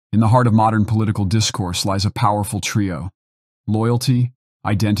In the heart of modern political discourse lies a powerful trio: loyalty,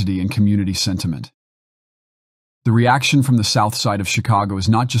 identity, and community sentiment. The reaction from the south side of Chicago is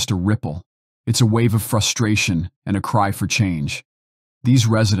not just a ripple, it's a wave of frustration and a cry for change. These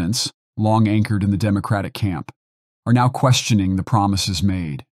residents, long anchored in the Democratic camp, are now questioning the promises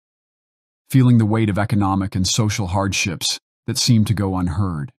made, feeling the weight of economic and social hardships that seem to go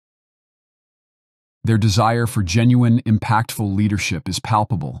unheard. Their desire for genuine, impactful leadership is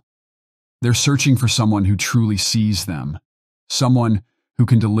palpable. They're searching for someone who truly sees them, someone who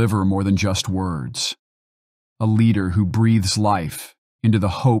can deliver more than just words, a leader who breathes life into the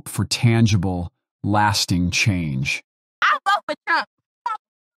hope for tangible, lasting change. I vote for Trump.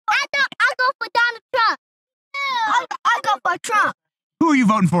 I go for Donald Trump. I go for Trump. Who are you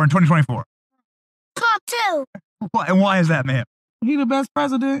voting for in 2024? Trump too. And why is that, man? He the best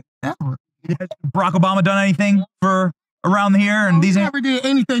president ever. Has Barack Obama done anything for around here? And He never did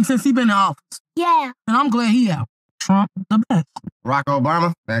anything since he been in office. Yeah. And I'm glad he out. Trump the best. Barack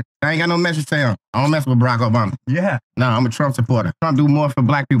Obama, I ain't got no message to him. I don't mess with Barack Obama. Yeah. No, I'm a Trump supporter. Trump do more for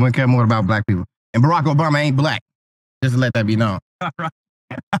black people and care more about black people. And Barack Obama ain't black. Just to let that be known.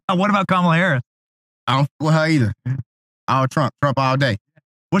 What about Kamala Harris? I don't f with her either. All Trump. Trump all day.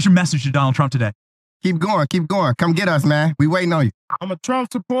 What's your message to Donald Trump today? Keep going. Keep going. Come get us, man. We waiting on you. I'm a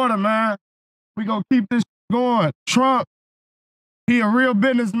Trump supporter, man. We gonna keep this going. Trump, he a real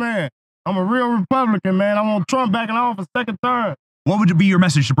businessman. I'm a real Republican, man. I want Trump back in office second term. What would be your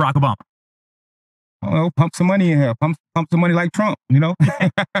message to Barack Obama? Well, pump some money in here. Pump some money like Trump, you know?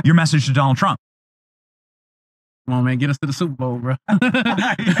 Your message to Donald Trump? Come on, man. Get us to the Super Bowl, bro.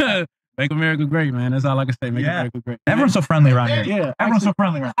 Make America great, man. That's all I can say. Make America great. Everyone's so friendly around here. Yeah. Everyone's so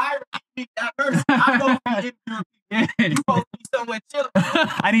friendly around here.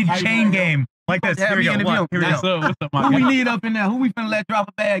 I need chain game like this. Here we go. Here we go. What's up, my Who we guy? need up in there? Who we finna let drop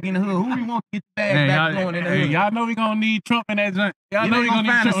a bag in the hood? Who we want to get the bag back going in the hood? Y'all know we gonna need Trump in that joint. Y'all You know ain't we gonna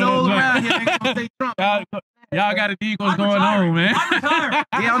gonna find need a Trump soul in that around joint. here. They gonna say Trump. Y'all gotta dig what's going on, man.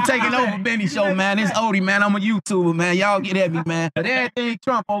 Yeah, I'm taking over Benny Show, man. It's Odie, man. I'm a YouTuber, man. Y'all get at me, man. But everything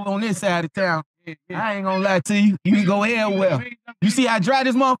Trump over on this side of town. I ain't gonna lie to you. You can go ahead well. You see how dry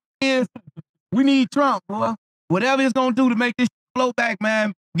this motherfucker is? We need Trump, boy. Whatever it's gonna do to make this flow back,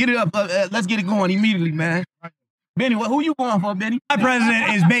 man. Get it up. Let's get it going immediately, man. Benny, who you going for, Benny? My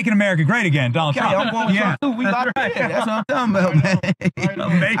president is making America great again, Donald Okay, Trump. I'm going with Trump too. We locked in. That's what I'm talking about, man.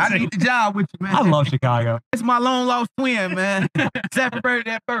 Amazing. I need the job with you, man. I love Chicago. It's my long lost twin, man. Separated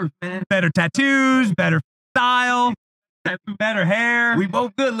at birth, man. Better tattoos, better style, better hair, We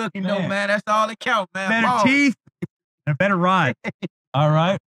both good looking though, man. That's all that counts, man. better Ball. teeth, and a better ride. All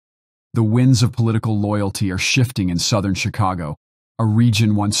right. The winds of political loyalty are shifting in southern Chicago, a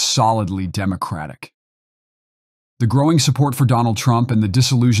region once solidly Democratic. The growing support for Donald Trump and the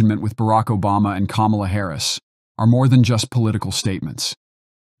disillusionment with Barack Obama and Kamala Harris are more than just political statements.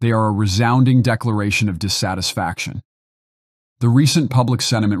 They are a resounding declaration of dissatisfaction. The recent public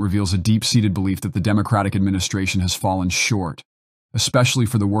sentiment reveals a deep-seated belief that the Democratic administration has fallen short, especially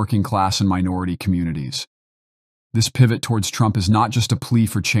for the working class and minority communities. This pivot towards Trump is not just a plea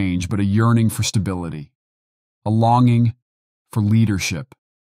for change, but a yearning for stability, a longing for leadership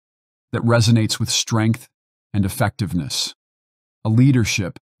that resonates with strength and effectiveness, a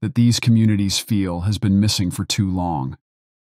leadership that these communities feel has been missing for too long.